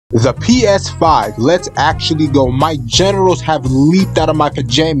The PS5, let's actually go. My generals have leaped out of my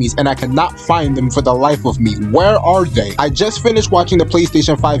pajamas and I cannot find them for the life of me. Where are they? I just finished watching the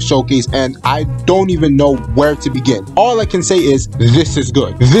PlayStation 5 showcase and I don't even know where to begin. All I can say is, this is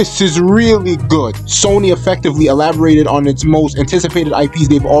good. This is really good. Sony effectively elaborated on its most anticipated IPs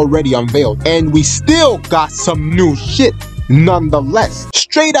they've already unveiled, and we still got some new shit. Nonetheless,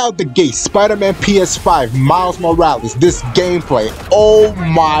 straight out the gate, Spider-Man PS5, Miles Morales, this gameplay, oh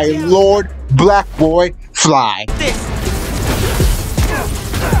my lord, black boy, fly.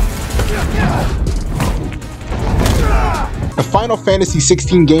 The Final Fantasy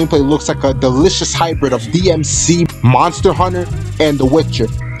XVI gameplay looks like a delicious hybrid of DMC, Monster Hunter, and The Witcher,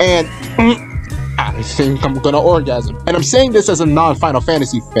 and I think I'm gonna orgasm. And I'm saying this as a non-Final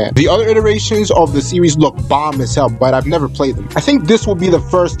Fantasy fan. The other iterations of the series look bomb as hell, but I've never played them. I think this will be the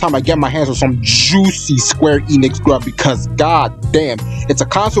first time I get my hands on some juicy Square Enix grub because god damn, it's a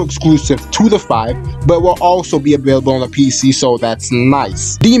console exclusive to the 5, but will also be available on the PC, so that's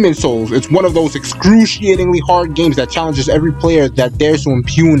nice. Demon Souls, it's one of those excruciatingly hard games that challenges every player that dares to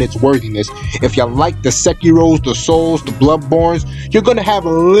impugn its worthiness. If you like the Sekiros, the Souls, the Bloodborns, you're gonna have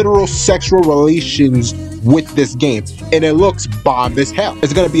literal sexual relations with this game, and it looks bomb as hell.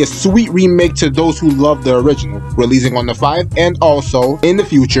 It's gonna be a sweet remake to those who love the original, releasing on the 5 and also in the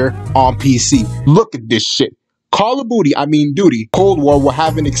future on PC. Look at this shit. Call of Duty Cold War will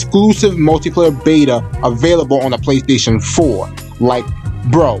have an exclusive multiplayer beta available on the PlayStation 4. Like,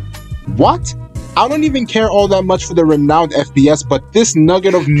 bro, what? I don't even care all that much for the renowned FPS, but this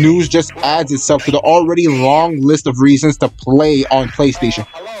nugget of news just adds itself to the already long list of reasons to play on PlayStation.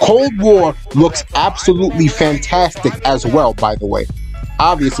 Cold War looks absolutely fantastic as well, by the way.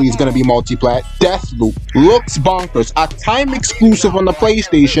 Obviously, it's going to be multiplayer. Deathloop looks bonkers. A time exclusive on the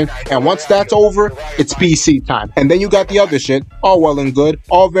PlayStation, and once that's over, it's PC time. And then you got the other shit, all well and good,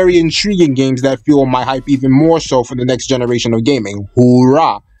 all very intriguing games that fuel my hype even more so for the next generation of gaming.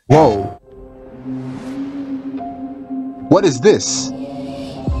 Hoorah! Whoa. What is this?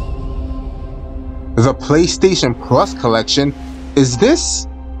 The PlayStation Plus collection? Is this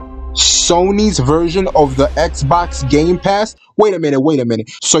Sony's version of the Xbox Game Pass? Wait a minute.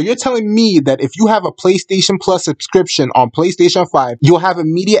 So you're telling me that if you have a PlayStation Plus subscription on PlayStation 5, you'll have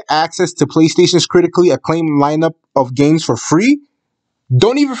immediate access to PlayStation's critically acclaimed lineup of games for free?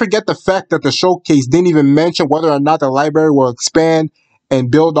 Don't even forget the fact that the showcase didn't even mention whether or not the library will expand and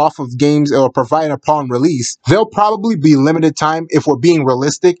build off of games it will provide upon release. There'll probably be limited time if we're being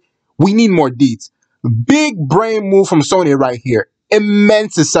realistic. We need more deets. Big brain move from Sony right here.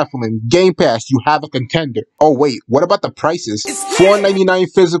 Immense encephalon. Game Pass, you have a contender. Oh wait, what about the prices? $4.99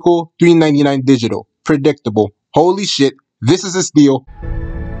 physical, $3.99 digital. Predictable. Holy shit, this is a steal.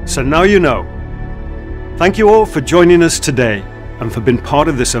 So now you know. Thank you all for joining us today and for being part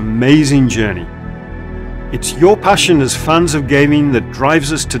of this amazing journey. It's your passion as fans of gaming that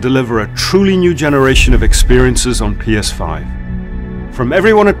drives us to deliver a truly new generation of experiences on PS5. From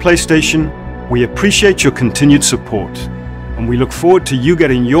everyone at PlayStation, we appreciate your continued support, and we look forward to you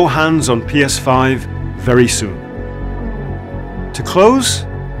getting your hands on PS5 very soon. To close,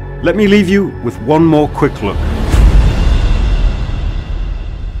 let me leave you with one more quick look.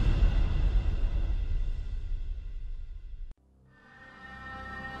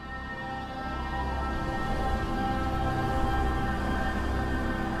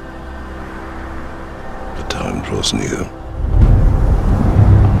 The time draws near.